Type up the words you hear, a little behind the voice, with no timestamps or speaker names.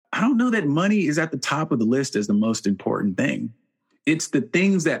I don't know that money is at the top of the list as the most important thing. It's the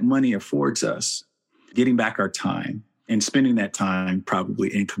things that money affords us, getting back our time and spending that time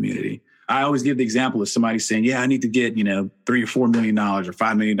probably in community. I always give the example of somebody saying, yeah, I need to get, $3 or $4 million or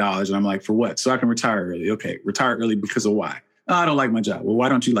 $5 million. And I'm like, for what? So I can retire early. Okay, retire early because of why? Oh, I don't like my job. Well, why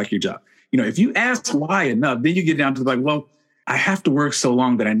don't you like your job? If you ask why enough, then you get down to like, well, I have to work so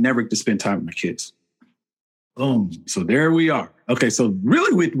long that I never get to spend time with my kids. Boom. So there we are. Okay, so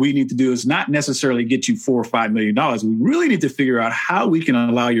really what we need to do is not necessarily get you $4 or $5 million. We really need to figure out how we can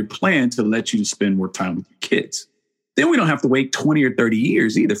allow your plan to let you spend more time with your kids. Then we don't have to wait 20 or 30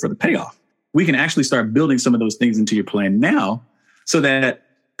 years either for the payoff. We can actually start building some of those things into your plan now so that,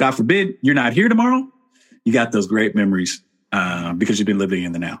 God forbid, you're not here tomorrow. You got those great memories because you've been living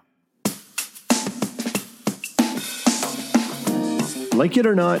in the now. Like it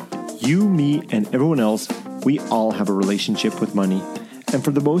or not, you, me, and everyone else, we all have a relationship with money. And for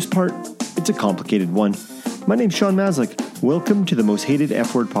the most part, it's a complicated one. My name's Sean Maslick. Welcome to the Most Hated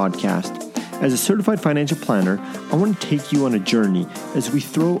F Word podcast. As a certified financial planner, I want to take you on a journey as we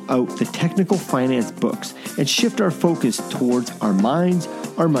throw out the technical finance books and shift our focus towards our minds,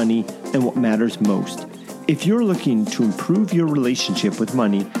 our money, and what matters most. If you're looking to improve your relationship with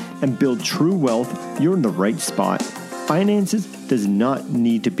money and build true wealth, you're in the right spot. Finances does not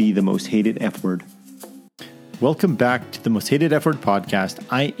need to be the most hated F word. Welcome back to the Most Hated F Word podcast.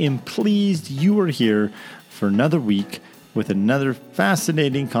 I am pleased you are here for another week with another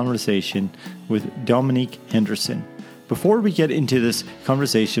fascinating conversation with Dominique Henderson. Before we get into this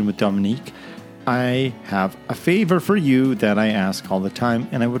conversation with Dominique, I have a favor for you that I ask all the time,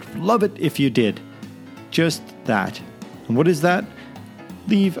 and I would love it if you did just that. And what is that?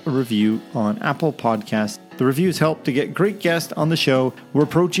 Leave a review on Apple Podcasts. The reviews help to get great guests on the show. We're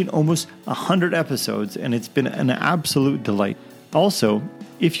approaching almost 100 episodes, and it's been an absolute delight. Also,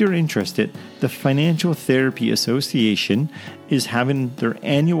 if you're interested, the Financial Therapy Association is having their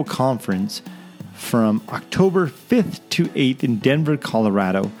annual conference from October 5th to 8th in Denver,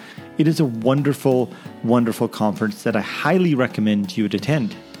 Colorado. It is a wonderful, wonderful conference that I highly recommend you would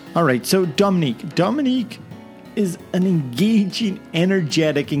attend. All right, so Dominique is an engaging,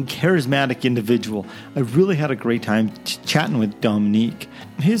 energetic, and charismatic individual. I really had a great time chatting with Dominique.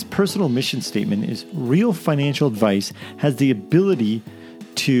 His personal mission statement is real financial advice has the ability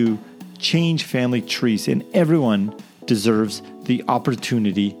to change family trees, and everyone deserves the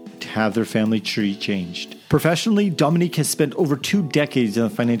opportunity to have their family tree changed. Professionally, Dominique has spent over 2 decades in the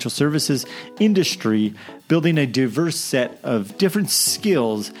financial services industry, building a diverse set of different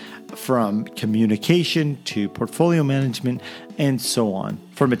skills from communication to portfolio management and so on.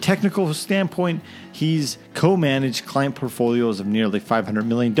 From a technical standpoint, he's co-managed client portfolios of nearly $500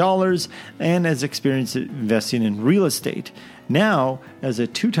 million and has experience investing in real estate. Now, as a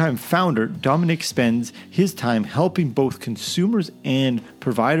 2-time founder, Dominique spends his time helping both consumers and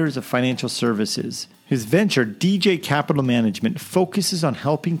providers of financial services. His venture, DJ Capital Management, focuses on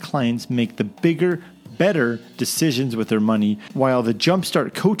helping clients make the bigger, better decisions with their money, while the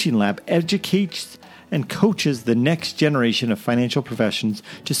Jumpstart Coaching Lab educates and coaches the next generation of financial professionals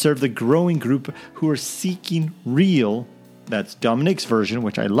to serve the growing group who are seeking real, that's Dominique's version,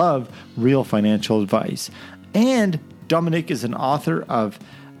 which I love, real financial advice. And Dominique is an author of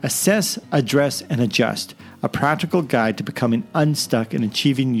Assess, Address, and Adjust, a practical guide to becoming unstuck and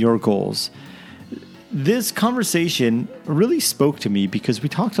achieving your goals. This conversation really spoke to me because we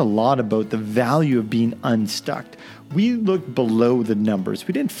talked a lot about the value of being unstuck. We looked below the numbers.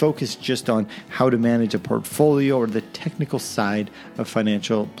 We didn't focus just on how to manage a portfolio or the technical side of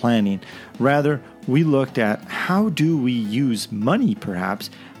financial planning. Rather, we looked at how do we use money perhaps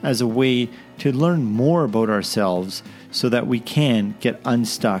as a way to learn more about ourselves so that we can get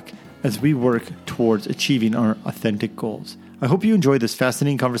unstuck as we work towards achieving our authentic goals. I hope you enjoyed this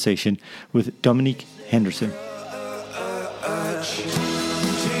fascinating conversation with Dominique Henderson.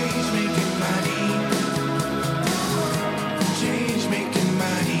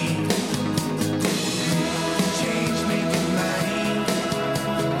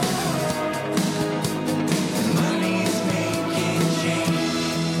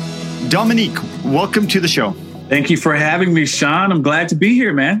 Dominique, welcome to the show. Thank you for having me, Sean. I'm glad to be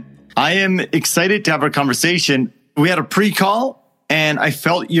here, man. I am excited to have our conversation. We had a pre-call and I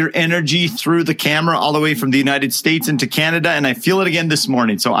felt your energy through the camera all the way from the United States into Canada, and I feel it again this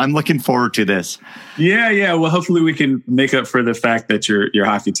morning. So I'm looking forward to this. Yeah. Well, hopefully we can make up for the fact that your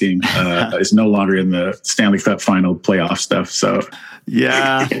hockey team is no longer in the Stanley Cup final playoff stuff. So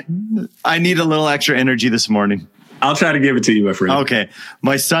yeah, I need a little extra energy this morning. I'll try to give it to you, my friend. Okay.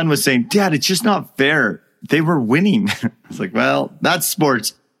 My son was saying, Dad, it's just not fair. They were winning. I was like, well, that's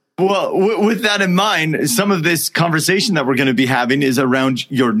sports. Well, with that in mind, some of this conversation that we're going to be having is around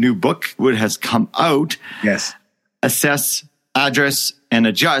your new book, which has come out. Yes. Assess, Address, and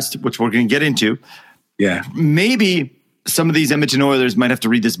Adjust, which we're going to get into. Yeah. Maybe some of these Edmonton Oilers might have to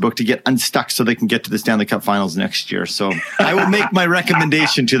read this book to get unstuck so they can get to the Stanley Cup Finals next year. So I will make my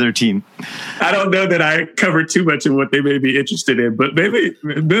recommendation to their team. I don't know that I covered too much of what they may be interested in, but maybe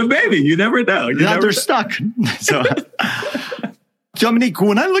you never know. They're stuck. So, Dominique,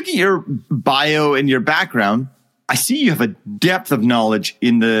 when I look at your bio and your background, I see you have a depth of knowledge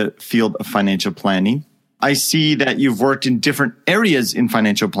in the field of financial planning. I see that you've worked in different areas in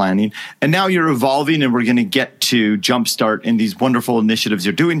financial planning, and now you're evolving, and we're going to get to Jumpstart and these wonderful initiatives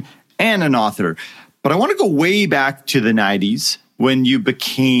you're doing, and an author. But I want to go way back to the 90s when you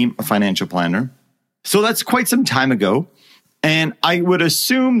became a financial planner. So that's quite some time ago. And I would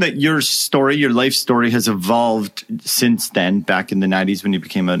assume that your story, your life story, has evolved since then, back in the 90s when you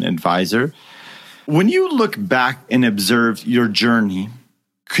became an advisor. When you look back and observe your journey,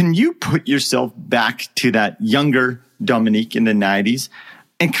 can you put yourself back to that younger Dominique in the 90s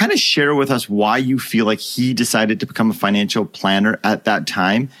and kind of share with us why you feel like he decided to become a financial planner at that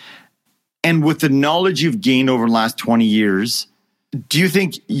time? And with the knowledge you've gained over the last 20 years, do you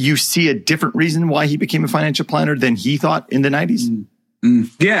think you see a different reason why he became a financial planner than he thought in the 90s?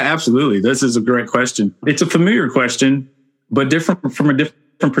 Yeah, absolutely. This is a great question. It's a familiar question, but different from a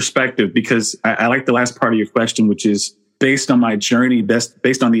different perspective, because I like the last part of your question, which is, based on my journey,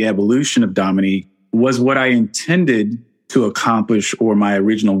 based on the evolution of Dominique, was what I intended to accomplish or my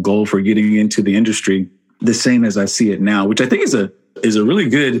original goal for getting into the industry the same as I see it now, which I think is a really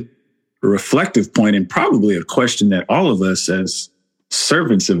good reflective point and probably a question that all of us as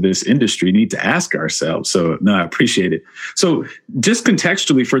servants of this industry need to ask ourselves. So no, I appreciate it. So just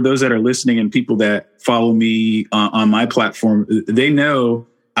contextually for those that are listening and people that follow me on my platform, they know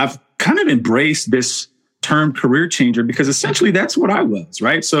I've kind of embraced this term career changer because essentially that's what I was,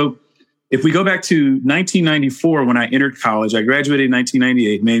 right? So if we go back to 1994, when I entered college, I graduated in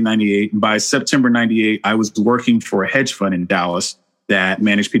 1998, May 98. And by September 98, I was working for a hedge fund in Dallas that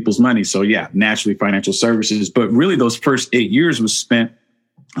managed people's money. So yeah, naturally financial services. But really those first 8 years was spent,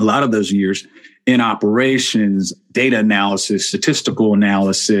 a lot of those years, in operations, data analysis, statistical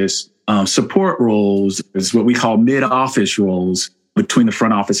analysis, support roles, is what we call mid-office roles between the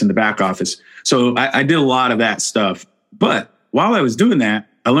front office and the back office. So I did a lot of that stuff. But while I was doing that,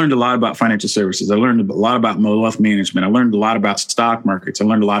 I learned a lot about financial services. I learned a lot about wealth management. I learned a lot about stock markets. I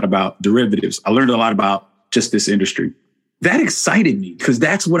learned a lot about derivatives. I learned a lot about just this industry. That excited me because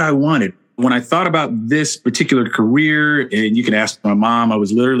that's what I wanted. When I thought about this particular career, and you can ask my mom, I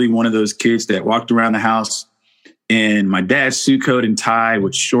was literally one of those kids that walked around the house in my dad's suit coat and tie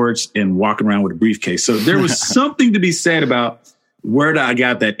with shorts and walking around with a briefcase. So there was something to be said about where I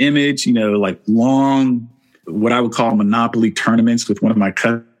got that image, like long, what I would call Monopoly tournaments with one of my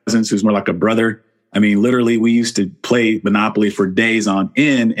cousins who's more like a brother. I mean, literally, we used to play Monopoly for days on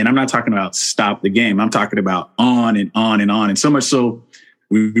end. And I'm not talking about stop the game. I'm talking about on and on and on. And so much so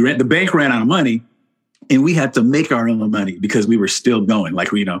the bank ran out of money and we had to make our own money because we were still going, like,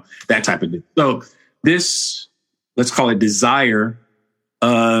 that type of thing. So this, let's call it desire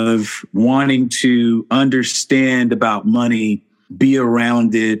of wanting to understand about money, be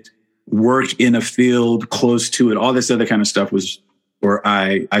around it, work in a field close to it, all this other kind of stuff was where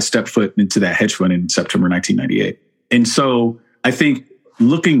I stepped foot into that hedge fund in September 1998. And so I think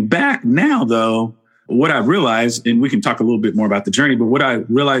looking back now, though, what I realized, and we can talk a little bit more about the journey, but what I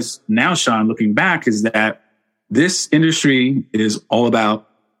realize now, Sean, looking back, is that this industry is all about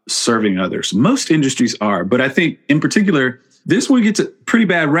serving others. Most industries are, but I think in particular, this one gets a pretty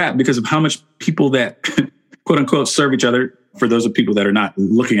bad rap because of how much people that quote unquote serve each other. For those of people that are not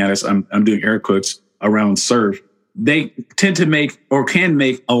looking at us, I'm doing air quotes around serve. They tend to make or can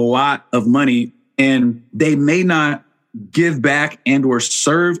make a lot of money, and they may not give back and or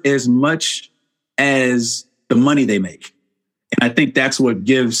serve as much as the money they make. And I think that's what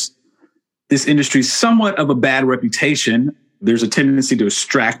gives this industry somewhat of a bad reputation. There's a tendency to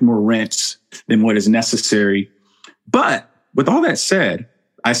extract more rents than what is necessary. But with all that said,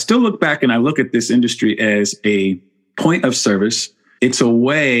 I still look back and I look at this industry as a point of service. It's a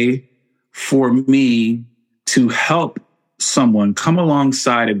way for me to help someone come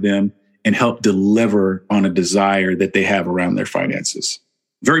alongside of them and help deliver on a desire that they have around their finances,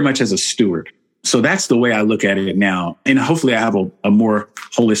 very much as a steward. So that's the way I look at it now. And hopefully I have a more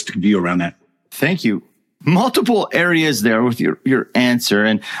holistic view around that. Thank you. Multiple areas there with your answer.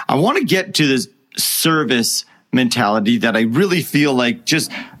 And I want to get to this service mentality that I really feel like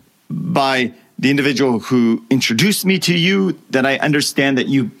just by the individual who introduced me to you, that I understand that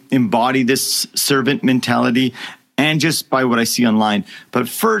you embody this servant mentality, and just by what I see online. But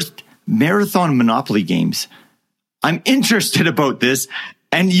first, marathon Monopoly games. I'm interested about this,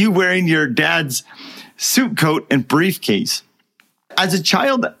 and you wearing your dad's suit coat and briefcase. As a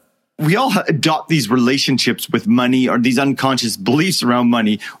child, we all adopt these relationships with money or these unconscious beliefs around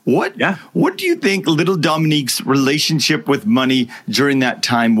money. What do you think little Dominique's relationship with money during that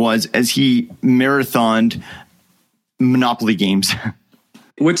time was as he marathoned Monopoly games?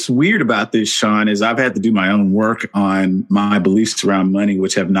 What's weird about this, Sean, is I've had to do my own work on my beliefs around money,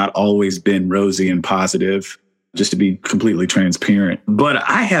 which have not always been rosy and positive, just to be completely transparent. But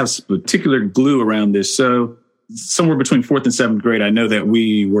I have particular glue around this. So somewhere between 4th and 7th grade, I know that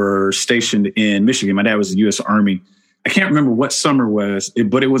we were stationed in Michigan. My dad was in the U.S. Army. I can't remember what summer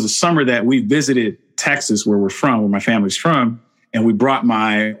but it was a summer that we visited Texas, where we're from, where my family's from. And we brought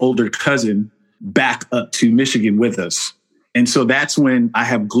my older cousin back up to Michigan with us. And so that's when I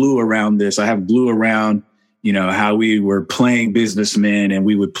have glue around this. I have glue around, how we were playing businessmen and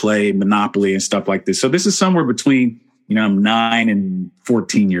we would play Monopoly and stuff like this. So this is somewhere between, I'm 9 and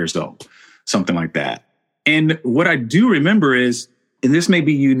 14 years old, something like that. And what I do remember is, and this may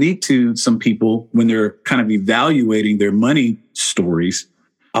be unique to some people when they're kind of evaluating their money stories,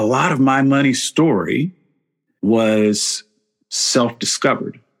 a lot of my money story was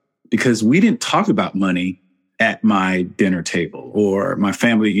self-discovered because we didn't talk about money at my dinner table or my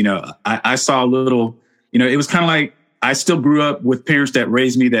family. I saw a little, it was kind of like I still grew up with parents that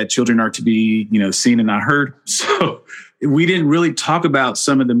raised me that children are to be, seen and not heard. So we didn't really talk about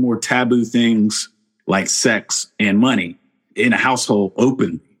some of the more taboo things like sex and money in a household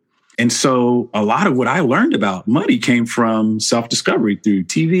openly. And so a lot of what I learned about money came from self-discovery through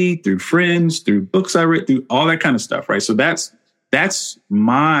TV, through friends, through books I read, through all that kind of stuff, right? So that's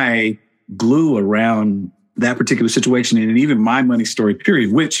my glue around that particular situation. And even my money story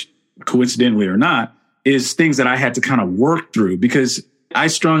period, which coincidentally or not, is things that I had to kind of work through because I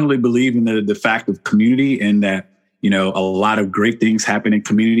strongly believe in the fact of community and that, a lot of great things happen in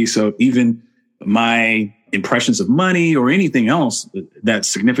community. So even my impressions of money or anything else that's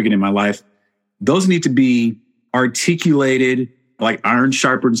significant in my life, those need to be articulated like iron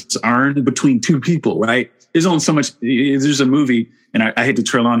sharpens iron between two people, right? There's only so much. There's a movie, and I hate to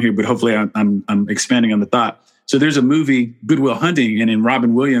trail on here, but hopefully I'm expanding on the thought. So there's a movie, Good Will Hunting, and then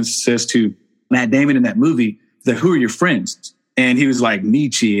Robin Williams says to Matt Damon in that movie that, who are your friends? And he was like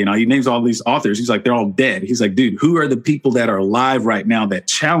Nietzsche, and he names all these authors. He's like, they're all dead. He's like, dude, who are the people that are alive right now that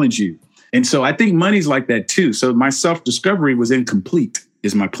challenge you? And so I think money's like that too. So my self-discovery was incomplete,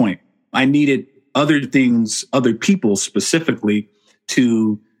 is my point. I needed other things, other people specifically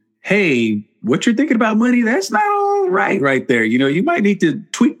to, hey, what you're thinking about money, that's not all right there. You might need to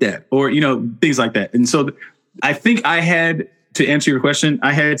tweak that or, things like that. And so I think I had, to answer your question,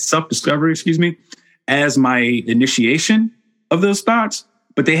 I had self-discovery, as my initiation of those thoughts,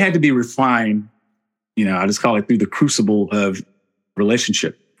 but they had to be refined, I just call it through the crucible of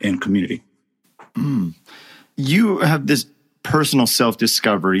relationship and community. You have this personal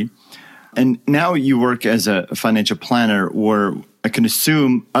self-discovery, and now you work as a financial planner where I can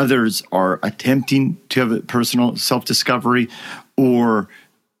assume others are attempting to have a personal self-discovery or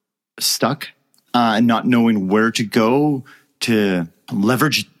stuck and not knowing where to go to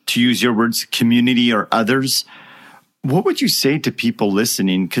leverage, to use your words, community or others. What would you say to people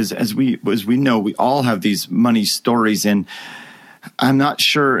listening? Because as we know, we all have these money stories, and I'm not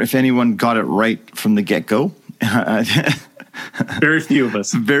sure if anyone got it right from the get-go. Very few of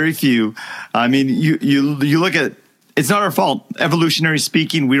us. Very few. I mean, you look at, it's not our fault. Evolutionary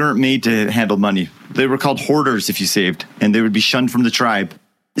speaking, we weren't made to handle money. They were called hoarders if you saved, and they would be shunned from the tribe.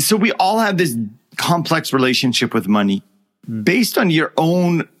 So we all have this complex relationship with money. Based on your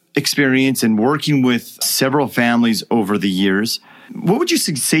own experience and working with several families over the years, what would you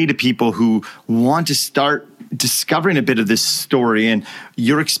say to people who want to start discovering a bit of this story and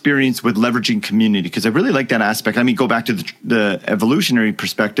your experience with leveraging community? Because I really like that aspect. I mean, go back to the evolutionary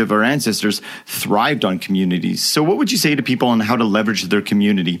perspective. Our ancestors thrived on communities. So what would you say to people on how to leverage their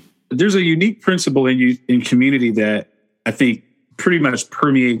community? There's a unique principle in community that I think pretty much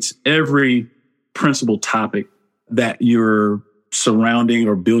permeates every principal topic that you're surrounding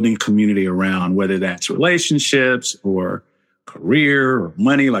or building community around, whether that's relationships or career or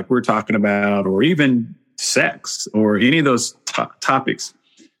money, like we're talking about, or even sex or any of those topics.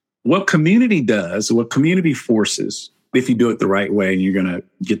 What community does, what community forces, if you do it the right way and you're going to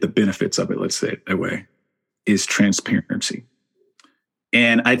get the benefits of it, let's say it that way, is transparency.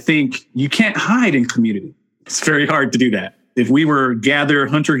 And I think you can't hide in community. It's very hard to do that. if we were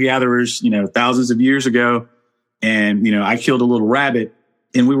hunter-gatherers, thousands of years ago, and, I killed a little rabbit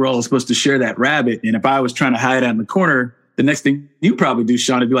and we were all supposed to share that rabbit. And if I was trying to hide out in the corner, the next thing you probably do,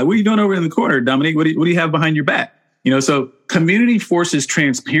 Sean, would be like, what are you doing over in the corner, Dominique? What do you have behind your back? So community forces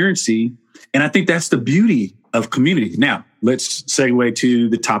transparency. And I think that's the beauty of community. Now, let's segue to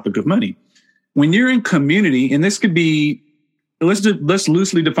the topic of money. When you're in community, and this could be, let's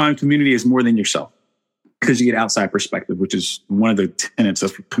loosely define community as more than yourself, because you get outside perspective, which is one of the tenets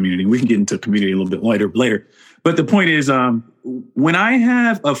of community. We can get into community a little bit later. But the point is, when I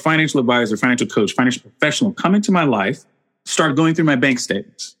have a financial advisor, financial coach, financial professional come into my life, start going through my bank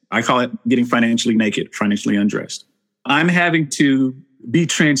statements. I call it getting financially naked, financially undressed. I'm having to be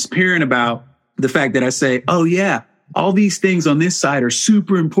transparent about the fact that I say, oh yeah, all these things on this side are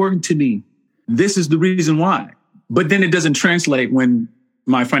super important to me. This is the reason why. But then it doesn't translate when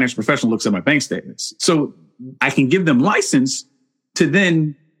my financial professional looks at my bank statements. So I can give them license to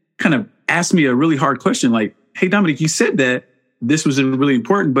then kind of ask me a really hard question like, hey, Dominique, you said that this was really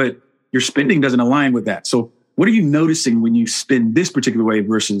important, but your spending doesn't align with that. So what are you noticing when you spend this particular way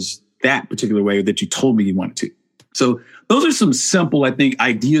versus that particular way that you told me you wanted to? So those are some simple, I think,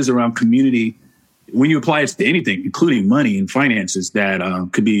 ideas around community when you apply it to anything, including money and finances, that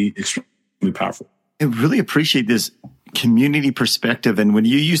could be extremely powerful. I really appreciate this community perspective. And when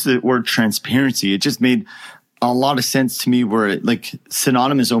you use the word transparency, it just made a lot of sense to me, where like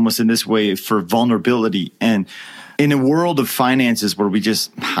synonymous almost in this way for vulnerability. And in a world of finances where we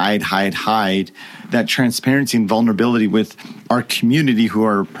just hide, that transparency and vulnerability with our community, who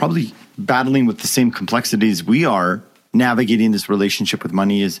are probably battling with the same complexities we are, navigating this relationship with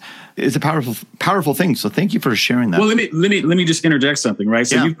money is a powerful thing. So thank you for sharing that. Well, let me just interject something, right?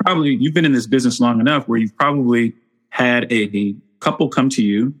 So you've been in this business long enough where you've probably had a couple come to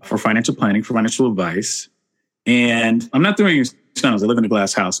you for financial planning, for financial advice. And I'm not throwing stones. I live in a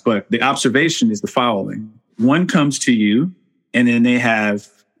glass house, but the observation is the following. One comes to you and then they have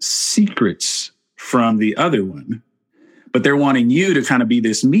secrets from the other one, but they're wanting you to kind of be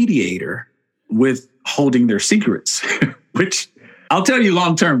this mediator with holding their secrets, which I'll tell you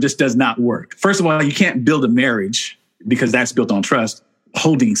long-term just does not work. First of all, you can't build a marriage because that's built on trust,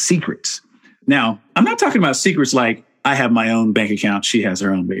 holding secrets. Now, I'm not talking about secrets like I have my own bank account, she has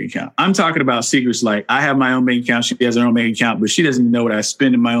her own bank account. I'm talking about secrets like I have my own bank account, she has her own bank account, but she doesn't know what I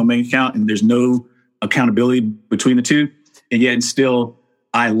spend in my own bank account, and there's no accountability between the two. And yet still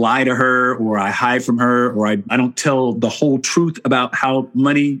I lie to her, or I hide from her, or I don't tell the whole truth about how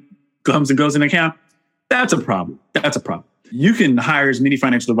money comes and goes in an account. That's a problem. You can hire as many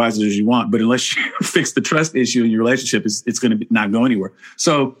financial advisors as you want, but unless you fix the trust issue in your relationship, it's going to not go anywhere.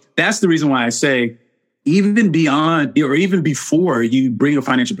 So that's the reason why I say, even beyond or even before you bring a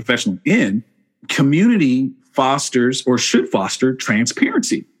financial professional in, community fosters or should foster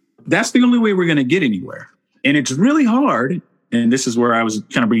transparency. That's the only way we're going to get anywhere. And it's really hard. And this is where I was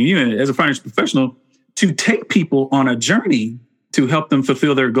kind of bringing you in as a financial professional, to take people on a journey to help them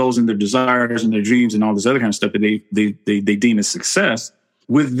fulfill their goals and their desires and their dreams and all this other kind of stuff that they deem as success,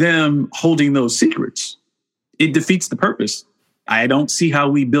 with them holding those secrets. It defeats the purpose. I don't see how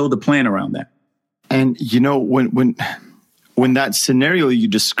we build a plan around that. And when that scenario you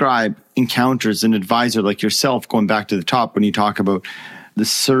describe encounters an advisor like yourself, going back to the top, when you talk about the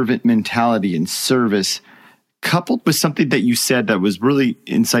servant mentality and service, coupled with something that you said that was really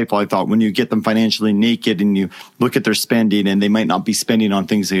insightful, I thought, when you get them financially naked and you look at their spending and they might not be spending on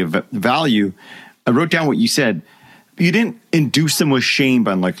things they value. I wrote down what you said. You didn't induce them with shame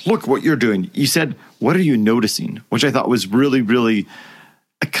by like, look what you're doing. You said, what are you noticing? Which I thought was really, really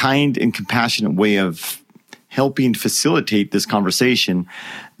a kind and compassionate way of helping facilitate this conversation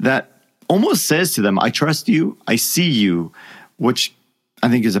that almost says to them, I trust you, I see you, which I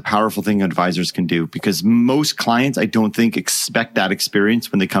think is a powerful thing advisors can do, because most clients, I don't think, expect that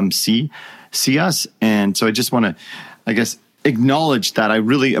experience when they come see us. And so I just want to, I guess, acknowledge that I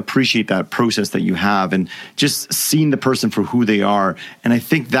really appreciate that process that you have and just seeing the person for who they are. And I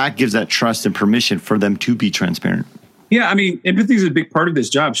think that gives that trust and permission for them to be transparent. Yeah, I mean, empathy is a big part of this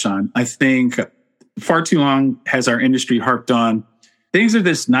job, Sean. I think far too long has our industry harped on things that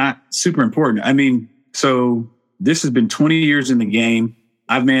that's not super important. I mean, so this has been 20 years in the game.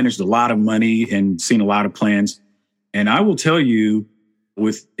 I've managed a lot of money and seen a lot of plans. And I will tell you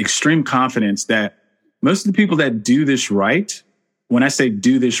with extreme confidence that most of the people that do this right, when I say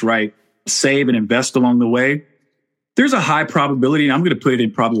do this right, save and invest along the way, there's a high probability, and I'm going to put it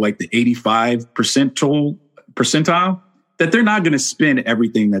in probably like the 85 percentile, that they're not going to spend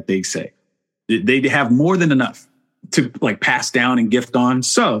everything that they say. They have more than enough to like pass down and gift on.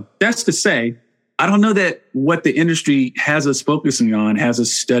 So that's to say, I don't know that what the industry has us focusing on, has us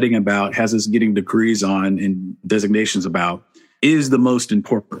studying about, has us getting degrees on and designations about is the most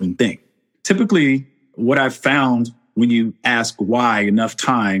important thing. Typically, what I've found when you ask why enough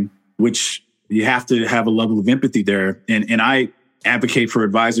time, which you have to have a level of empathy there. And I advocate for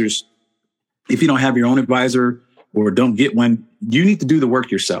advisors. If you don't have your own advisor or don't get one, you need to do the work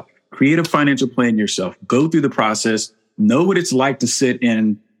yourself. Create a financial plan yourself. Go through the process. Know what it's like to sit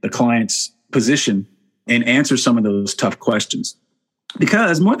in the client's position and answer some of those tough questions.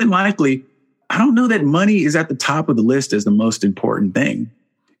 Because more than likely, I don't know that money is at the top of the list as the most important thing.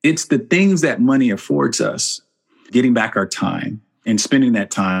 It's the things that money affords us, getting back our time and spending that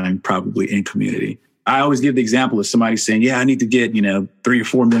time probably in community. I always give the example of somebody saying, yeah, I need to get, $3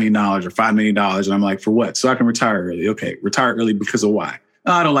 or $4 million or $5 million. And I'm like, for what? So I can retire early. Okay, retire early because of why?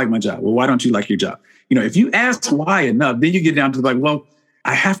 Oh, I don't like my job. Well, why don't you like your job? If you ask why enough, then you get down to well,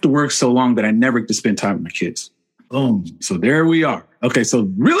 I have to work so long that I never get to spend time with my kids. Boom. So there we are. Okay.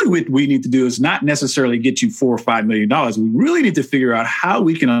 So really what we need to do is not necessarily get you $4 or $5 million. We really need to figure out how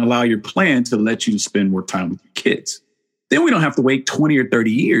we can allow your plan to let you spend more time with your kids. Then we don't have to wait 20 or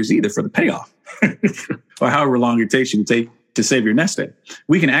 30 years either for the payoff or however long it takes you to save your nest egg.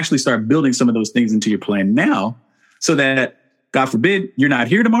 We can actually start building some of those things into your plan now so that, God forbid, you're not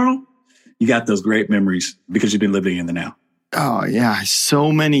here tomorrow. You got those great memories because you've been living in the now. Oh, yeah.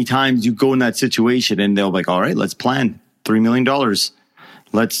 So many times you go in that situation and they'll be like, all right, let's plan $3 million.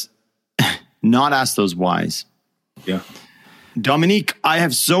 Let's not ask those whys. Yeah. Dominique, I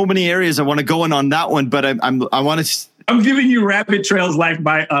have so many areas I want to go in on that one, but I want to... I'm giving you rapid trails like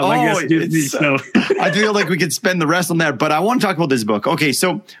by, so. I feel like we could spend the rest on that, but I want to talk about this book. Okay,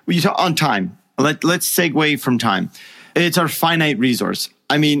 so when you talk on time, let's segue from time. It's our finite resource.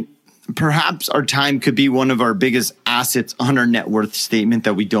 I mean, perhaps our time could be one of our biggest assets on our net worth statement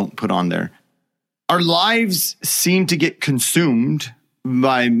that we don't put on there. Our lives seem to get consumed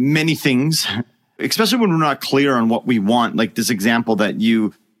by many things, especially when we're not clear on what we want, like this example that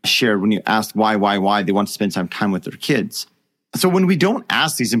you shared when you asked why they want to spend some time with their kids. So when we don't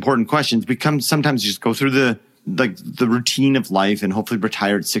ask these important questions, we sometimes just go through the routine of life and hopefully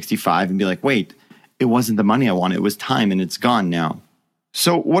retire at 65 and be like, wait, it wasn't the money I wanted, it was time and it's gone now.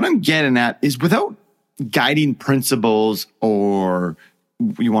 So what I'm getting at is without guiding principles or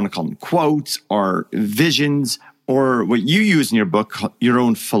you want to call them quotes or visions or what you use in your book, your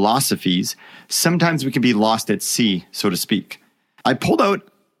own philosophies, sometimes we can be lost at sea, so to speak. I pulled out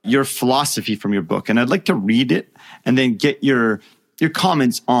your philosophy from your book and I'd like to read it and then get your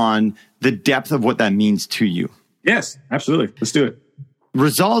comments on the depth of what that means to you. Yes, absolutely. Let's do it.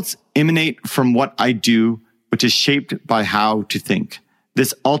 Results emanate from what I do, which is shaped by how to think.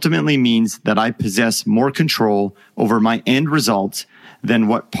 This ultimately means that I possess more control over my end results than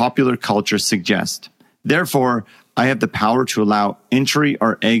what popular culture suggests. Therefore, I have the power to allow entry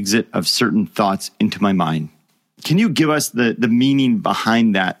or exit of certain thoughts into my mind. Can you give us the meaning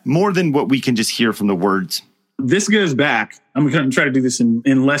behind that, more than what we can just hear from the words? This goes back. I'm going to try to do this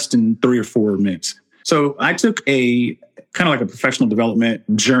in less than 3 or 4 minutes. So I took a kind of like a professional development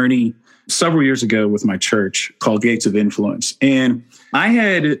journey several years ago with my church called Gates of Influence. And I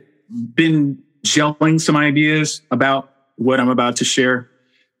had been gelling some ideas about what I'm about to share,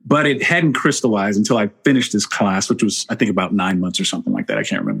 but it hadn't crystallized until I finished this class, which was, I think, about 9 months or something like that. I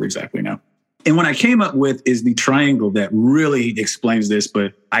can't remember exactly now. And what I came up with is the triangle that really explains this,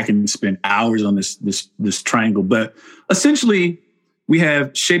 but I can spend hours on this triangle. But essentially, we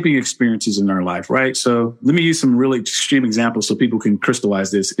have shaping experiences in our life, right? So let me use some really extreme examples so people can crystallize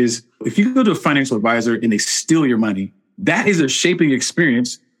this. Is if you go to a financial advisor and they steal your money, that is a shaping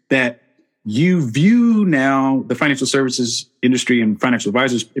experience that you view now the financial services industry and financial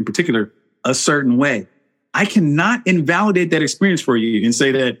advisors in particular a certain way. I cannot invalidate that experience for you and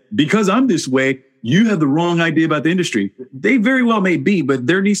say that because I'm this way, you have the wrong idea about the industry. They very well may be, but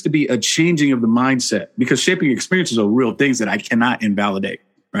there needs to be a changing of the mindset because shaping experiences are real things that I cannot invalidate,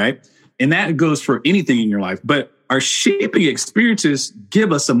 right? And that goes for anything in your life. But our shaping experiences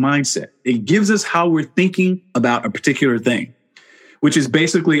give us a mindset. It gives us how we're thinking about a particular thing, which is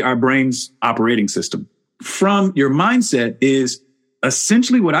basically our brain's operating system. From your mindset is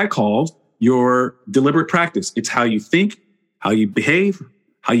essentially what I call your deliberate practice. It's how you think, how you behave,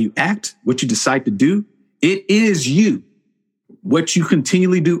 how you act, what you decide to do. It is you, what you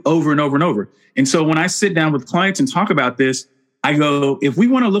continually do over and over and over. And so when I sit down with clients and talk about this, I go, if we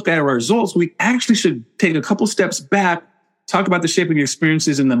want to look at our results, we actually should take a couple steps back, talk about the shaping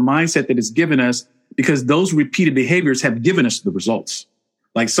experiences and the mindset that it's given us, because those repeated behaviors have given us the results.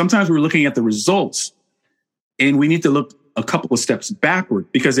 Like sometimes we're looking at the results and we need to look a couple of steps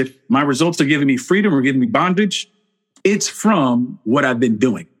backward, because if my results are giving me freedom or giving me bondage, it's from what I've been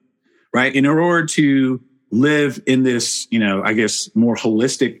doing, right? And in order to live in this, I guess, more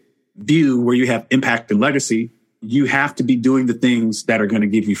holistic view where you have impact and legacy, you have to be doing the things that are going to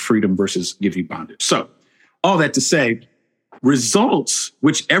give you freedom versus give you bondage. So all that to say, results,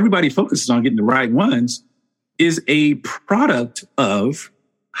 which everybody focuses on getting the right ones, is a product of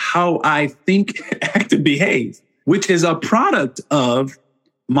how I think, act, and behave, which is a product of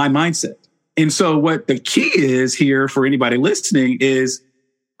my mindset. And so what the key is here for anybody listening is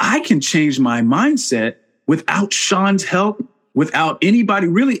I can change my mindset without Sean's help, without anybody.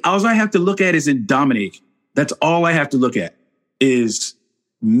 Really, all I have to look at is in Dominique. That's all I have to look at is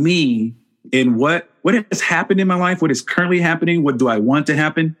me and what has happened in my life, what is currently happening, what do I want to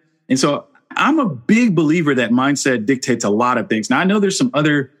happen. And so I'm a big believer that mindset dictates a lot of things. Now, I know there's some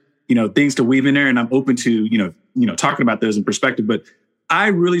other, things to weave in there, and I'm open to, talking about those in perspective. But I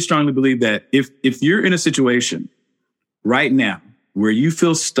really strongly believe that if you're in a situation right now where you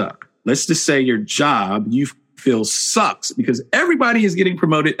feel stuck, let's just say your job, you feel sucks because everybody is getting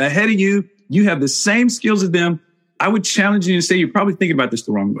promoted ahead of you. You have the same skills as them. I would challenge you to say you're probably thinking about this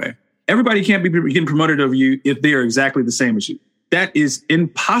the wrong way. Everybody can't be getting promoted over you if they are exactly the same as you. That is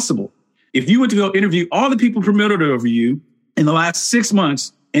impossible. If you went to go interview all the people promoted over you in the last 6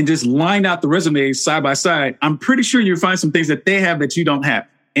 months and just lined out the resumes side by side, I'm pretty sure you'll find some things that they have that you don't have.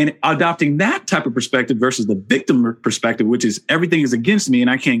 And adopting that type of perspective versus the victim perspective, which is everything is against me and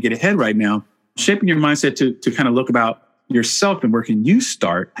I can't get ahead right now, shaping your mindset to kind of look about yourself and where can you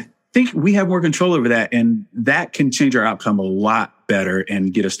start. I think we have more control over that, and that can change our outcome a lot better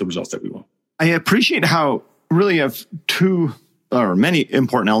and get us the results that we want. I appreciate how really you have two or many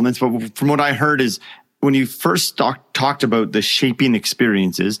important elements, but from what I heard is when you first talked about the shaping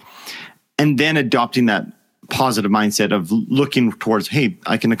experiences and then adopting that positive mindset of looking towards, hey,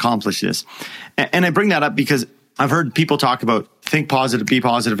 I can accomplish this. And I bring that up because I've heard people talk about think positive, be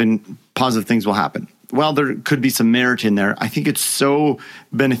positive, and positive things will happen. Well, there could be some merit in there. I think it's so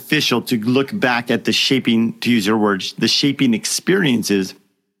beneficial to look back at the shaping, to use your words, the shaping experiences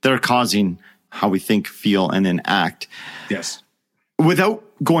that are causing how we think, feel, and then act. Yes. Without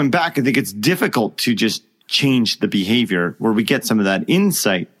going back, I think it's difficult to just change the behavior where we get some of that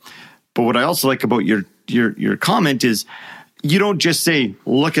insight. But what I also like about your comment is you don't just say,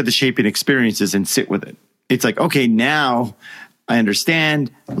 look at the shaping experiences and sit with it. It's like, okay, now I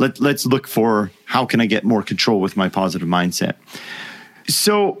understand. Let's look for how can I get more control with my positive mindset.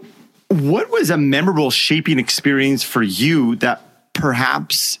 So what was a memorable shaping experience for you that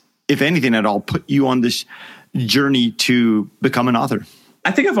perhaps, if anything at all, put you on this journey to become an author?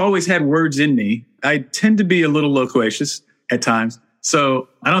 I think I've always had words in me. I tend to be a little loquacious at times. So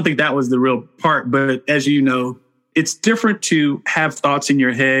I don't think that was the real part. But as you know, it's different to have thoughts in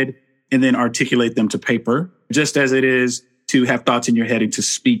your head and then articulate them to paper, just as it is to have thoughts in your head and to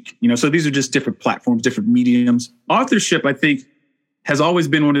speak. So these are just different platforms, different mediums. Authorship, I think, has always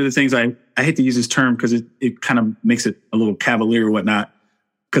been one of the things I hate to use this term because it kind of makes it a little cavalier or whatnot.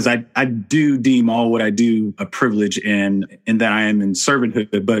 Because I do deem all what I do a privilege and that I am in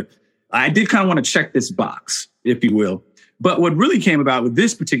servanthood. But I did kind of want to check this box, if you will. But what really came about with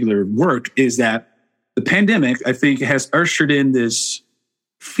this particular work is that the pandemic, I think, has ushered in this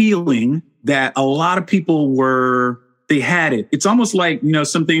feeling that a lot of people they had it. It's almost like,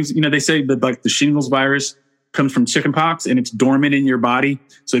 some things, they say that like the shingles virus comes from chickenpox and it's dormant in your body.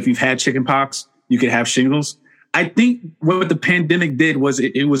 So if you've had chickenpox, you could have shingles. I think what the pandemic did was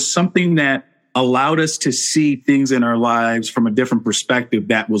it was something that allowed us to see things in our lives from a different perspective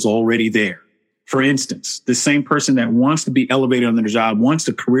that was already there. For instance, the same person that wants to be elevated on their job, wants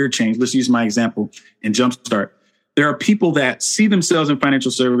a career change. Let's use my example in Jumpstart. There are people that see themselves in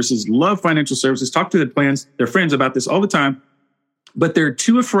financial services, love financial services, talk to their friends about this all the time, but they're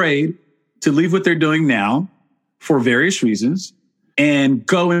too afraid to leave what they're doing now for various reasons and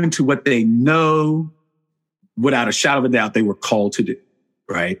go into what they know without a shadow of a doubt they were called to do,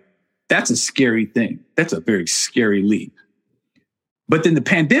 right? That's a scary thing. That's a very scary leap. But then the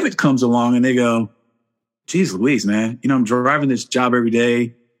pandemic comes along and they go, geez Louise, man, I'm driving this job every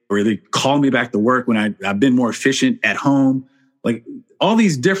day, or they call me back to work when I've been more efficient at home. Like all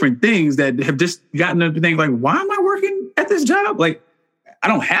these different things that have just gotten them to think like, why am I working at this job? Like, I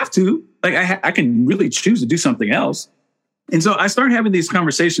don't have to. Like I can really choose to do something else. And so I started having these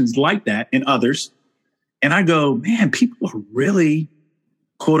conversations like that and others. And I go, man, people are really,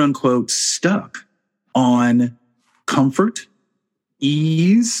 quote unquote, stuck on comfort,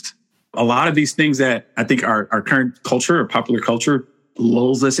 ease, a lot of these things that I think our current culture or popular culture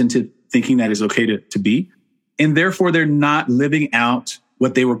lulls us into thinking that is okay to be. And therefore, they're not living out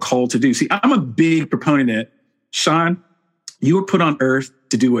what they were called to do. See, I'm a big proponent that, Sean, you were put on earth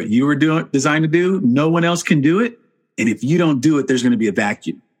to do what you were designed to do. No one else can do it. And if you don't do it, there's going to be a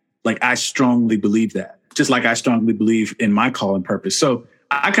vacuum. Like, I strongly believe that, just like I strongly believe in my call and purpose. So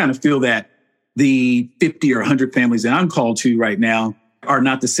I kind of feel that the 50 or 100 families that I'm called to right now are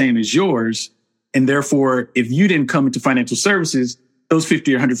not the same as yours. And therefore, if you didn't come into financial services, those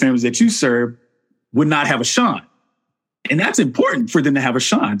 50 or 100 families that you serve would not have a Sean. And that's important for them to have a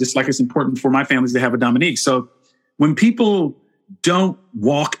Sean, just like it's important for my families to have a Dominique. So when people don't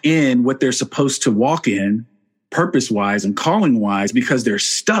walk in what they're supposed to walk in, purpose-wise and calling-wise, because they're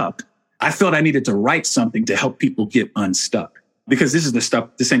stuck, I felt I needed to write something to help people get unstuck. Because this is the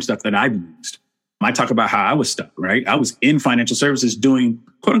same stuff that I've used. I talk about how I was stuck, right? I was in financial services doing,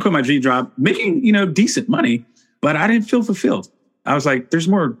 quote unquote, my dream job, making, decent money, but I didn't feel fulfilled. I was like, there's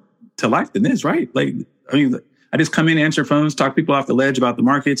more to life than this, right? Like, I just come in, answer phones, talk people off the ledge about the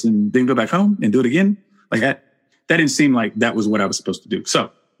markets, and then go back home and do it again. Like that didn't seem like that was what I was supposed to do.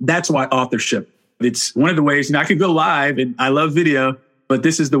 So that's why authorship, it's one of the ways, I could go live and I love video, but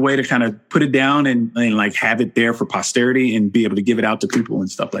this is the way to kind of put it down and like have it there for posterity and be able to give it out to people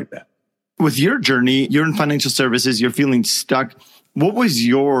and stuff like that. With your journey, you're in financial services, you're feeling stuck. What was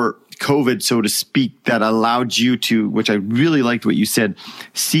your COVID, so to speak, that allowed you to, which I really liked what you said,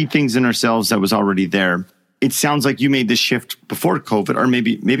 see things in ourselves that was already there? It sounds like you made this shift before COVID, or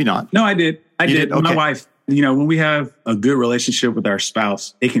maybe not. No, I did. I did. Okay. My wife, when we have a good relationship with our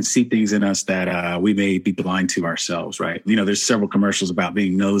spouse, it can see things in us that we may be blind to ourselves, right? There's several commercials about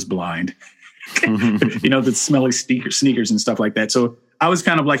being nose blind, the smelly sneakers and stuff like that. So I was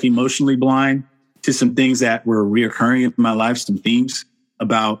kind of like emotionally blind to some things that were reoccurring in my life, some themes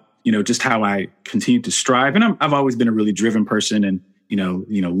about, just how I continued to strive. And I've always been a really driven person and,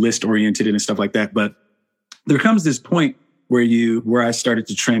 list oriented and stuff like that. But there comes this point where I started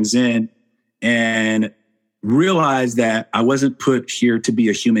to transcend and realize that I wasn't put here to be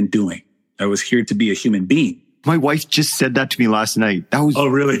a human doing. I was here to be a human being. My wife just said that to me last night. That was... Oh,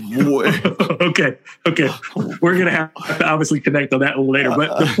 really? Okay. We're going to have to obviously connect on that later.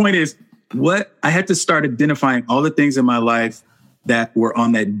 But the point is, I had to start identifying all the things in my life that were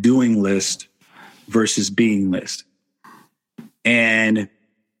on that doing list versus being list. And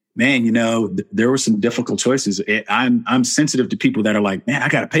man, there were some difficult choices. I'm sensitive to people that are like, man, I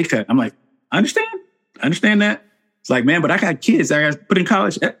got a pay cut. I'm like, I understand that. It's like, man, but I got kids I got to put in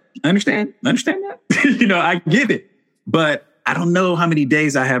college. I understand that. I get it. But I don't know how many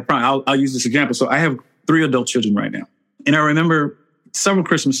days I have. I'll use this example. So I have 3 adult children right now. And I remember several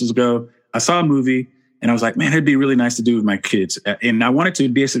Christmases ago, I saw a movie and I was like, man, it'd be really nice to do with my kids. And I wanted to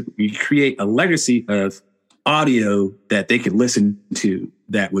basically create a legacy of audio that they could listen to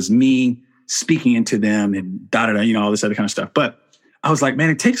that was me speaking into them and all this other kind of stuff. But I was like, man,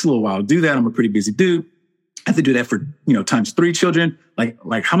 it takes a little while to do that. I'm a pretty busy dude. I have to do that for, times 3 children.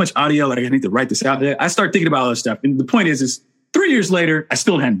 Like how much audio, like I need to write this out there. I start thinking about all this stuff. And the point is 3 years later, I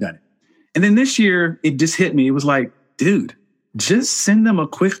still hadn't done it. And then this year it just hit me. It was like, dude, just send them a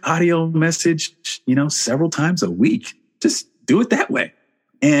quick audio message, several times a week. Just do it that way.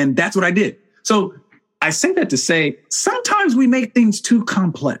 And that's what I did. So I say that to say, sometimes we make things too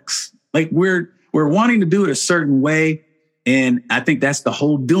complex. Like we're wanting to do it a certain way. And I think that's the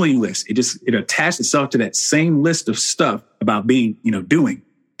whole doing list. It attached itself to that same list of stuff about being, doing,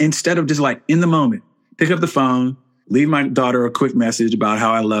 instead of just like in the moment, pick up the phone, leave my daughter a quick message about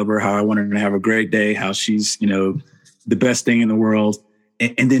how I love her, how I want her to have a great day, how she's, the best thing in the world,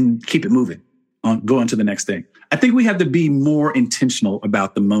 and then keep it moving go on to the next thing. I think we have to be more intentional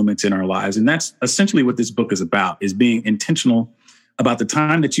about the moments in our lives. And that's essentially what this book is about, is being intentional about the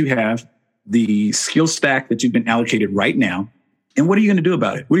time that you have, the skill stack that you've been allocated right now. And what are you going to do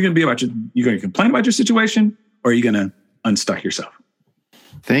about it? What are you going to be about? You're going to complain about your situation, or are you going to unstuck yourself?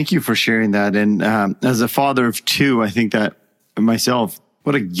 Thank you for sharing that. And as a father of 2, I think that myself,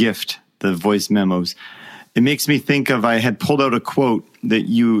 what a gift, the voice memos. It makes me think of, I had pulled out a quote that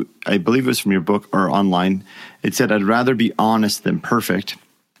I believe it was from your book or online. It said, I'd rather be honest than perfect.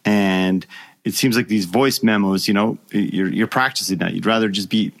 And it seems like these voice memos, you're practicing that. You'd rather just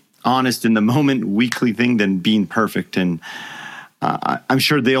be honest in the moment, weekly thing, than being perfect. And I'm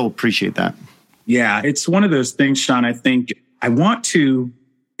sure they'll appreciate that. Yeah, it's one of those things, Sean. I think I want to,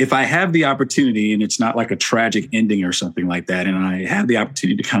 if I have the opportunity, and it's not like a tragic ending or something like that, and I have the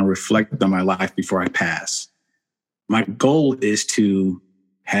opportunity to kind of reflect on my life before I pass, my goal is to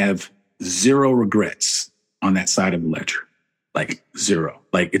have 0 regrets on that side of the ledger. Like 0.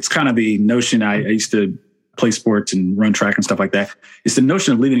 Like it's kind of the notion I used to play sports and run track and stuff like that. It's the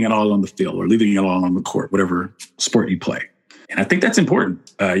notion of leaving it all on the field or leaving it all on the court, whatever sport you play. And I think that's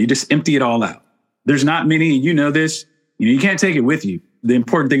important. You just empty it all out. There's not many, and you know this, you can't take it with you. The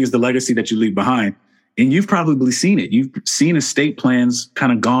important thing is the legacy that you leave behind. And you've probably seen it. You've seen estate plans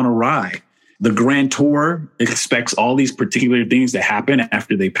kind of gone awry. The grantor expects all these particular things to happen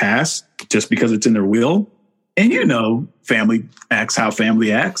after they pass just because it's in their will. And family acts how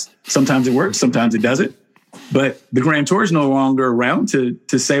family acts. Sometimes it works, sometimes it doesn't. But the grantor is no longer around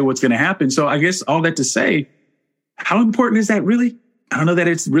to say what's going to happen. So I guess all that to say, how important is that really? I don't know that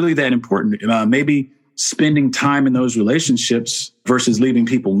it's really that important. Maybe spending time in those relationships versus leaving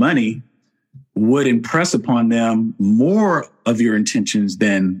people money would impress upon them more of your intentions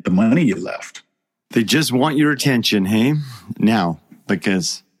than the money you left. They just want your attention, hey? Now,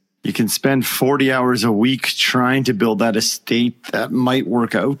 because you can spend 40 hours a week trying to build that estate that might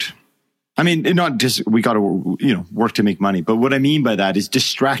work out. I mean, not just we got to, work to make money. But what I mean by that is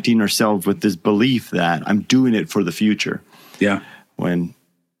distracting ourselves with this belief that I'm doing it for the future. Yeah. When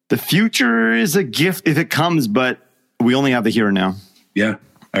the future is a gift if it comes, but we only have the here and now. Yeah,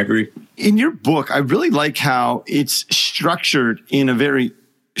 I agree. In your book, I really like how it's structured in a very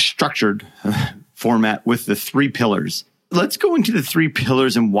structured format with the 3 pillars. Let's go into the 3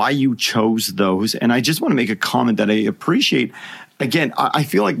 pillars and why you chose those. And I just want to make a comment that I appreciate. Again, I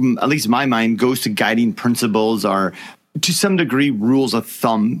feel like at least my mind goes to guiding principles or to some degree rules of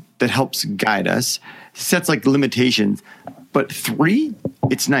thumb that helps guide us, sets like limitations. But 3,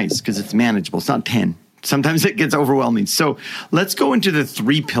 it's nice because it's manageable. It's not 10. Sometimes it gets overwhelming. So let's go into the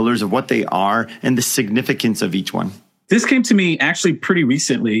 3 pillars of what they are and the significance of each one. This came to me actually pretty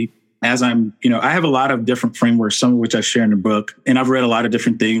recently as I have a lot of different frameworks, some of which I share in the book, and I've read a lot of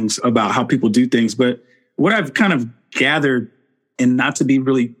different things about how people do things. But what I've kind of gathered, and not to be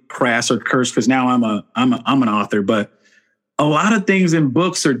really crass or cursed, because now I'm an author, but a lot of things in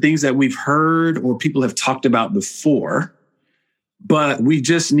books are things that we've heard or people have talked about before, but we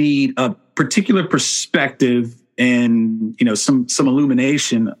just need a particular perspective and, some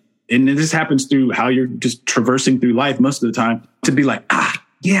illumination. And this happens through how you're just traversing through life most of the time to be like,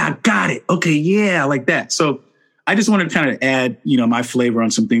 yeah, I got it. Okay. Yeah. Like that. So I just wanted to kind of add, my flavor on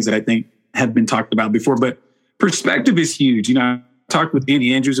some things that I think have been talked about before, but perspective is huge. I talked with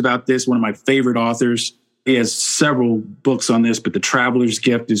Andy Andrews about this, one of my favorite authors. He has several books on this, but The Traveler's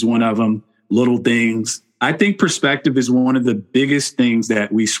Gift is one of them. Little Things. I think perspective is one of the biggest things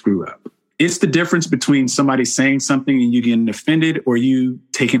that we screw up. It's the difference between somebody saying something and you getting offended or you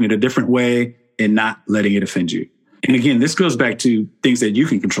taking it a different way and not letting it offend you. And again, this goes back to things that you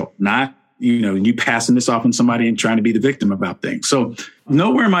can control, not, you passing this off on somebody and trying to be the victim about things. So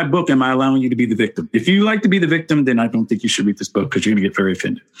nowhere in my book am I allowing you to be the victim. If you like to be the victim, then I don't think you should read this book because you're going to get very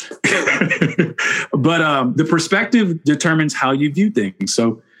offended. But the perspective determines how you view things.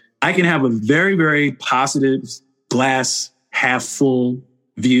 So I can have a very, very positive glass half full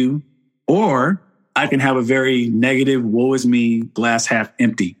view, or I can have a very negative, woe is me, glass half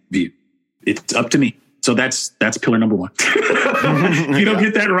empty view. It's up to me. So that's pillar number 1. If you don't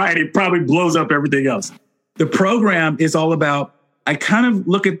get that right, it probably blows up everything else. The program is all about, I kind of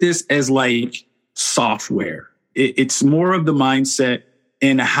look at this as like software. It's more of the mindset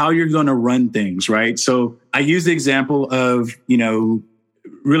and how you're going to run things, right? So I use the example of,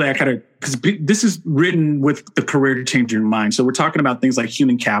 really I kind of, because this is written with the career changer in mind. So we're talking about things like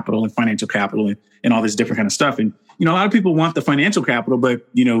human capital and financial capital and all this different kind of stuff. And, a lot of people want the financial capital, but,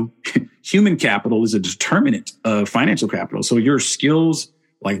 human capital is a determinant of financial capital. So your skills,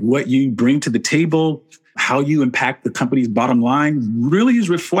 like what you bring to the table, how you impact the company's bottom line really is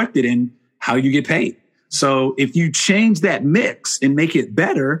reflected in how you get paid. So if you change that mix and make it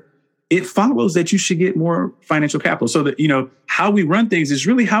better, it follows that you should get more financial capital. So that, how we run things is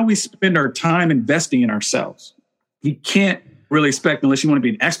really how we spend our time investing in ourselves. You can't really expect, unless you want to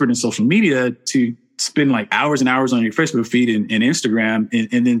be an expert in social media, to spend like hours and hours on your Facebook feed and Instagram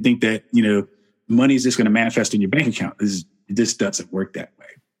and then think that, money is just going to manifest in your bank account. This doesn't work that way.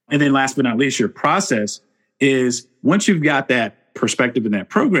 And then last but not least, your process is once you've got that perspective in that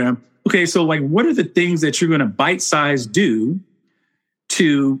program, okay, so like what are the things that you're going to bite-size do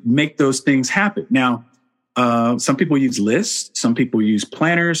to make those things happen? Now, some people use lists, some people use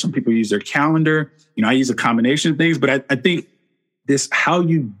planners, some people use their calendar. I use a combination of things, but I think this, how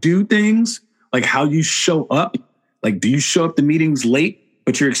you do things, like how you show up, like do you show up to meetings late,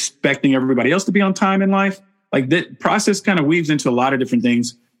 but you're expecting everybody else to be on time in life? Like that process kind of weaves into a lot of different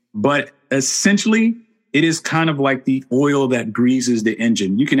things, but essentially it is kind of like the oil that greases the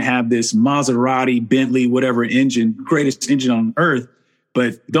engine. You can have this Maserati, Bentley, whatever engine, greatest engine on earth.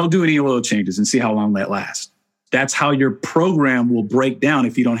 but don't do any oil changes and see how long that lasts. That's how your program will break down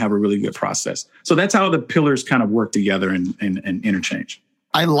if you don't have a really good process. So that's how the pillars kind of work together and interchange.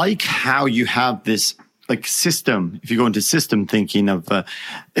 I like how you have this like system, if you go into system thinking of,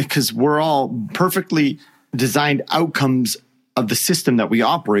 because we're all perfectly designed outcomes of the system that we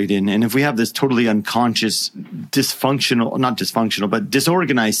operate in. And if we have this totally unconscious, not dysfunctional, but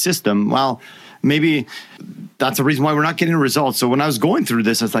disorganized system, well, maybe that's the reason why we're not getting results. So when I was going through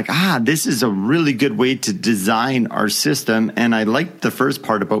this, I was like, this is a really good way to design our system. And I liked the first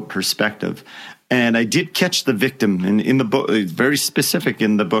part about perspective. And I did catch the victim. And in the book, it's very specific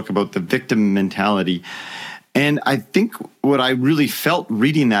in the book about the victim mentality. And I think what I really felt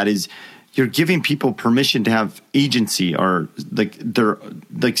reading that is you're giving people permission to have agency, or like their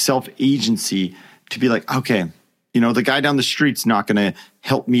like self-agency, to be like, okay, the guy down the street's not going to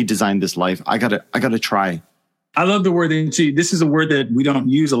help me design this life. I gotta try. I love the word agency. This is a word that we don't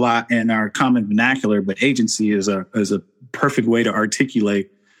use a lot in our common vernacular, but agency is a perfect way to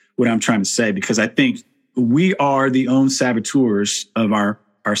articulate what I'm trying to say, because I think we are the own saboteurs of our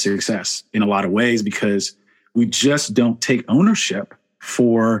success in a lot of ways, because we just don't take ownership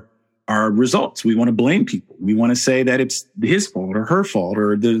for our results. We want to blame people. We want to say that it's his fault or her fault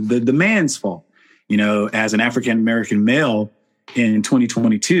or the man's fault. As an African-American male in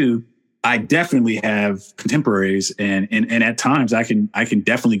 2022, I definitely have contemporaries and at times I can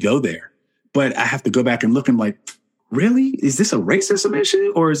definitely go there, but I have to go back and look and like, really? Is this a racism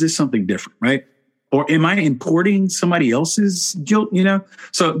issue or is this something different? Right. Or am I importing somebody else's guilt?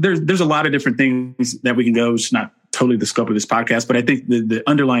 So there's a lot of different things that we can go. It's not totally the scope of this podcast, but I think the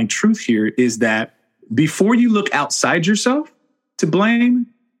underlying truth here is that before you look outside yourself to blame,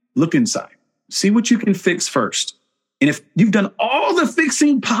 look inside. See what you can fix first. And if you've done all the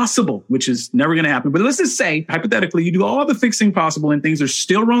fixing possible, which is never going to happen, but let's just say, hypothetically, you do all the fixing possible and things are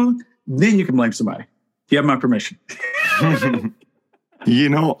still wrong, then you can blame somebody. You have my permission.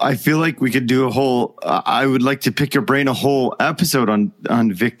 I feel like we could do I would like to pick your brain a whole episode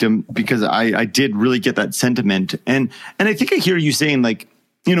on victim, because I did really get that sentiment. And I think I hear you saying like,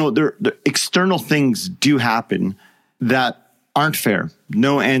 the external things do happen that aren't fair.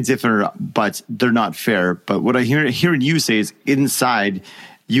 No ands, if or buts, they're not fair. But what I hearing you say is inside,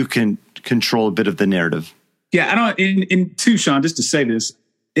 you can control a bit of the narrative. Yeah, I don't, in two, Sean, just to say this,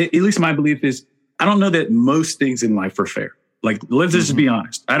 at least my belief is, I don't know that most things in life are fair. Like, let's just be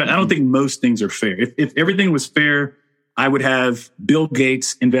honest. I don't think most things are fair. If everything was fair, I would have Bill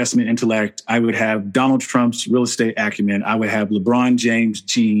Gates' investment intellect. I would have Donald Trump's real estate acumen. I would have LeBron James'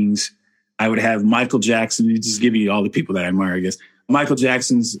 genes. I would have Michael Jackson. Just give you all the people that I admire, I guess. Michael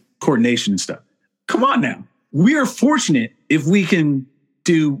Jackson's coordination and stuff. Come on now. We are fortunate if we can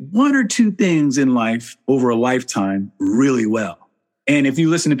do one or two things in life over a lifetime really well. And if you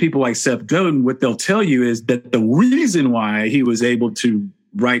listen to people like Seth Godin, what they'll tell you is that the reason why he was able to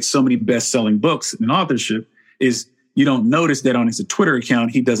write so many best-selling books in authorship is you don't notice that on his Twitter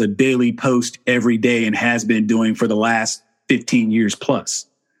account, he does a daily post every day and has been doing for the last 15 years plus.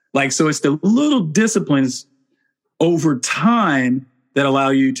 Like, so it's the little disciplines over time that allow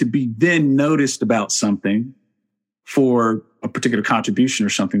you to be then noticed about something for a particular contribution or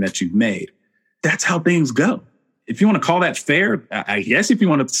something that you've made. That's how things go. If you want to call that fair, I guess if you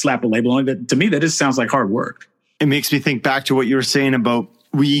want to slap a label on it, to me, that just sounds like hard work. It makes me think back to what you were saying about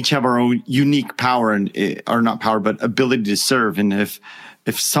we each have our own unique power or not power, but ability to serve. And if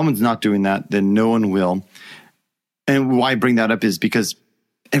someone's not doing that, then no one will. And why I bring that up is because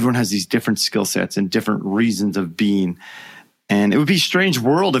everyone has these different skill sets and different reasons of being. And it would be a strange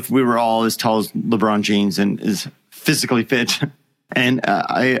world if we were all as tall as LeBron James and as physically fit. And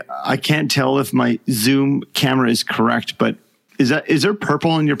I can't tell if my Zoom camera is correct, but is there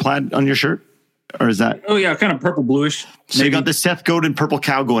purple on your plaid on your shirt? Or is that? Oh yeah, kind of purple bluish. So maybe. You got the Seth Godin purple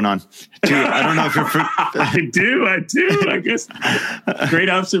cow going on. Dude, I don't know if you're. I do. I guess. Great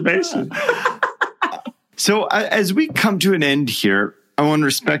observation. So as we come to an end here, I want to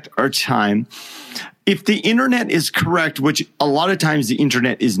respect our time. If the internet is correct, which a lot of times the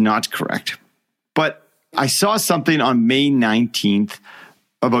internet is not correct, but I saw something on May 19th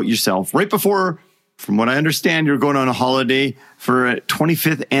about yourself right before, from what I understand, you're going on a holiday for a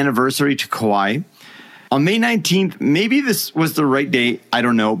 25th anniversary to Kauai. On May 19th, maybe this was the right day, I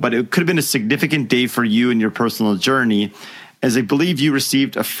don't know, but it could have been a significant day for you in your personal journey, as I believe you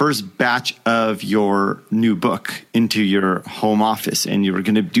received a first batch of your new book into your home office, and you were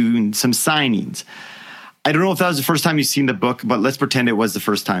going to do some signings. I don't know if that was the first time you've seen the book, but let's pretend it was the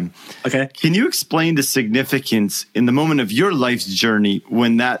first time. Okay. Can you explain the significance in the moment of your life's journey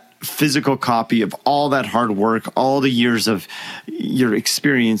when that physical copy of all that hard work, all the years of your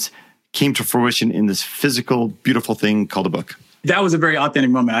experience came to fruition in this physical, beautiful thing called a book? That was a very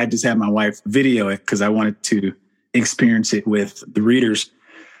authentic moment. I just had my wife video it because I wanted to experience it with the readers.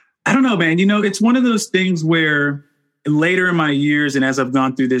 I don't know, man. It's one of those things where later in my years, and as I've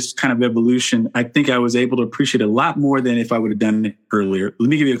gone through this kind of evolution, I think I was able to appreciate a lot more than if I would have done it earlier. Let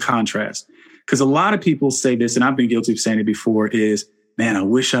me give you a contrast. Because a lot of people say this, and I've been guilty of saying it before, is, man, I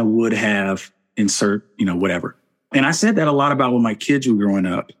wish I would have insert, whatever. And I said that a lot about when my kids were growing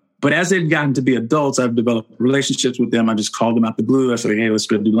up. But as they've gotten to be adults, I've developed relationships with them. I just called them out the blue. I said, hey, let's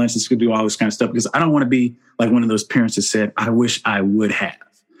go do lunch. Let's go do all this kind of stuff. Because I don't want to be like one of those parents that said, I wish I would have.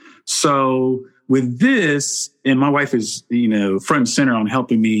 So with this, and my wife is, front and center on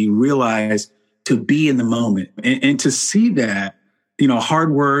helping me realize to be in the moment and to see that,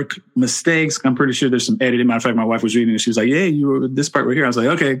 hard work, mistakes. I'm pretty sure there's some editing. Matter of fact, my wife was reading it. She was like, yeah, you were this part right here. I was like,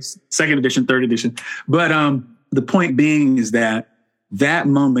 okay, second edition, third edition. But the point being is that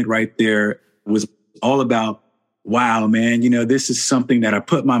moment right there was all about, wow, man, this is something that I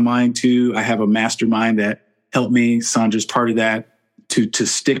put my mind to. I have a mastermind that helped me. Sandra's part of that to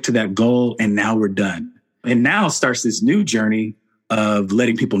stick to that goal. And now we're done. And now starts this new journey of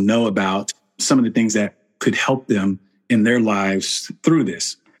letting people know about some of the things that could help them in their lives through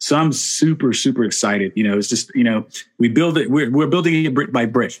this. So I'm super, super excited. It's just, we build it. We're building it brick by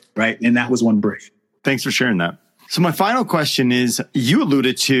brick, right? And that was one brick. Thanks for sharing that. So my final question is, you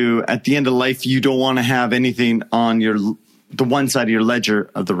alluded to at the end of life, you don't want to have anything on the one side of your ledger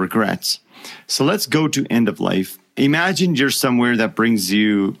of the regrets. So let's go to end of life. Imagine you're somewhere that brings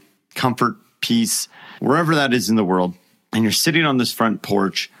you comfort, peace, wherever that is in the world. And you're sitting on this front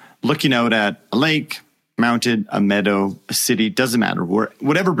porch, looking out at a lake, mountain, a meadow, a city, doesn't matter,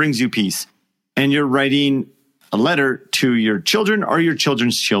 whatever brings you peace. And you're writing a letter to your children or your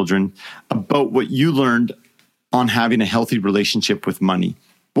children's children about what you learned on having a healthy relationship with money.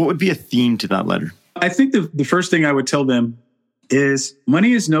 What would be a theme to that letter? I think the first thing I would tell them is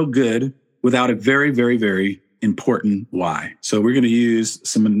money is no good without a very, very, very important why. So we're going to use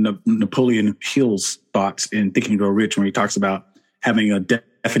some of Napoleon Hill's thoughts in Think and Grow Rich when he talks about having a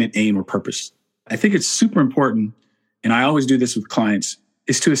definite aim or purpose. I think it's super important, and I always do this with clients,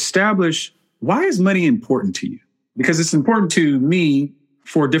 is to establish, why is money important to you? Because it's important to me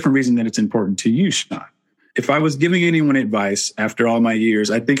for a different reason than it's important to you, Sean. If I was giving anyone advice after all my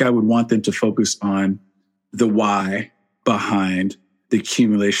years, I think I would want them to focus on the why behind the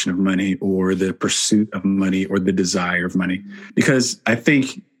accumulation of money or the pursuit of money or the desire of money, because I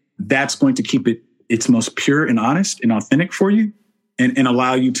think that's going to keep it its most pure and honest and authentic for you and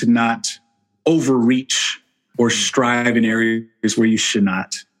allow you to not overreach or strive in areas where you should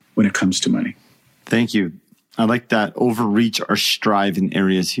not when it comes to money. Thank you. I like that, overreach or strive in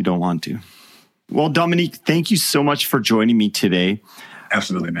areas you don't want to. Well, Dominique, thank you so much for joining me today.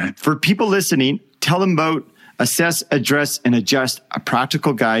 Absolutely, man. For people listening, tell them about Assess, Address, and Adjust, a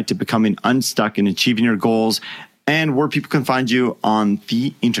practical guide to becoming unstuck and achieving your goals, and where people can find you on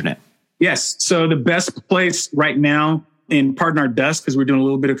the internet. Yes. So the best place right now, and pardon our dust because we're doing a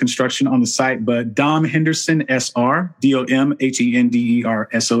little bit of construction on the site, but Dom Henderson SR,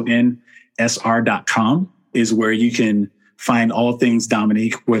 DomHendersonsR.com is where you can find all things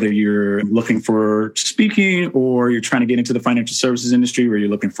Dominique, whether you're looking for speaking or you're trying to get into the financial services industry, or you're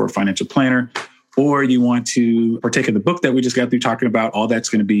looking for a financial planner, or you want to partake of the book that we just got through talking about. All that's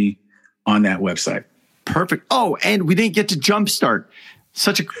going to be on that website. Perfect. Oh, and we didn't get to Jumpstart.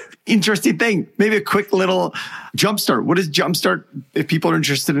 Such an interesting thing. Maybe a quick little Jumpstart. What is Jumpstart if people are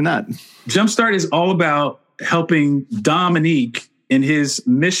interested in that? Jumpstart is all about helping Dominique in his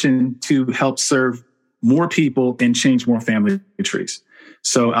mission to help serve more people and change more family trees.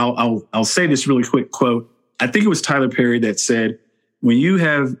 So I'll say this really quick quote. I think it was Tyler Perry that said, when you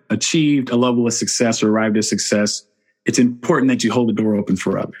have achieved a level of success or arrived at success, it's important that you hold the door open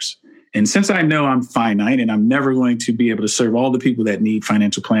for others. And since I know I'm finite and I'm never going to be able to serve all the people that need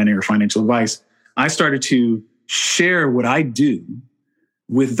financial planning or financial advice, I started to share what I do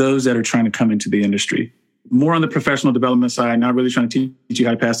with those that are trying to come into the industry. More on the professional development side, not really trying to teach you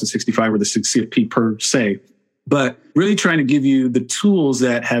how to pass the 65 or the 60 per se, but really trying to give you the tools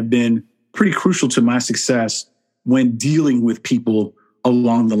that have been pretty crucial to my success when dealing with people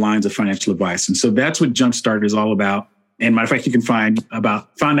along the lines of financial advice. And so that's what Jumpstart is all about. And matter of fact, you can find out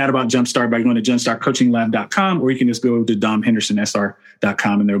about Jumpstart by going to jumpstartcoachinglab.com, or you can just go to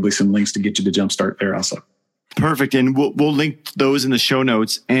domhendersonsr.com, and there will be some links to get you to Jumpstart there also. Perfect. And we'll link those in the show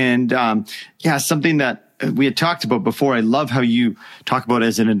notes. And something that we had talked about before, I love how you talk about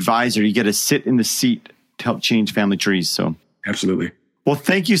as an advisor, you get to sit in the seat to help change family trees. So absolutely. Well,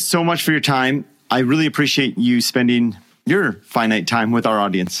 thank you so much for your time. I really appreciate you spending your finite time with our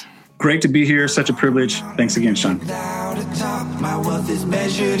audience. Great to be here. Such a privilege. Thanks again, Sean. My wealth is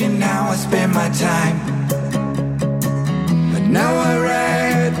measured in how I spend my time. But now I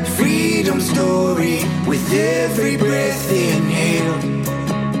write freedom story with every breath inhaled.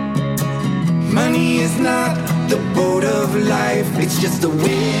 Money is not the boat of life. It's just the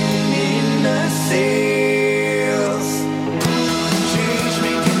wind in the sail.